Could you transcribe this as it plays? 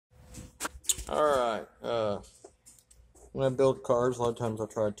Alright, when I build cars, a lot of times I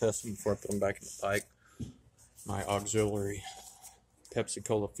try to test them before I put them back in the bike. My auxiliary Pepsi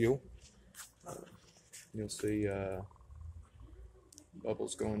Cola fuel. You'll see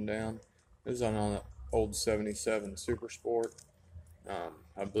bubbles going down. This is on an old 77 Super Sport.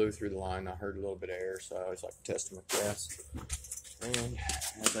 I blew through the line. I heard a little bit of air, so I always like to test them with gas. And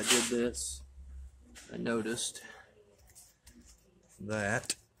as I did this, I noticed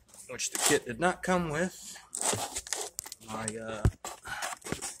that, which the kit did not come with, my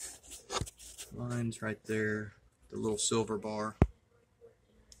lines right there, the little silver bar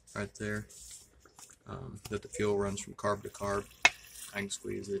right there, that the fuel runs from carb to carb. I can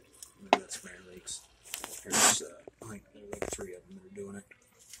squeeze it. Maybe that's where it leaks. There's like 3 of them that are doing it.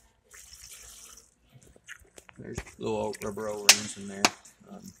 There's little rubber O-rings in there,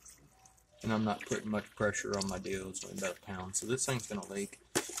 and I'm not putting much pressure on my deal. It's only about a pound, so this thing's gonna leak.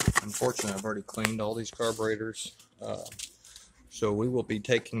 Unfortunately, I've already cleaned all these carburetors, so we will be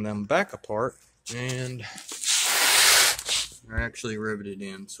taking them back apart, and they're actually riveted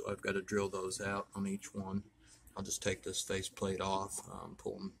in, so I've got to drill those out on each one. I'll just take this faceplate off,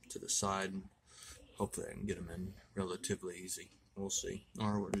 pull them to the side, and hopefully I can get them in relatively easy. We'll see.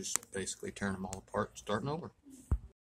 Or we'll just basically turn them all apart, starting over.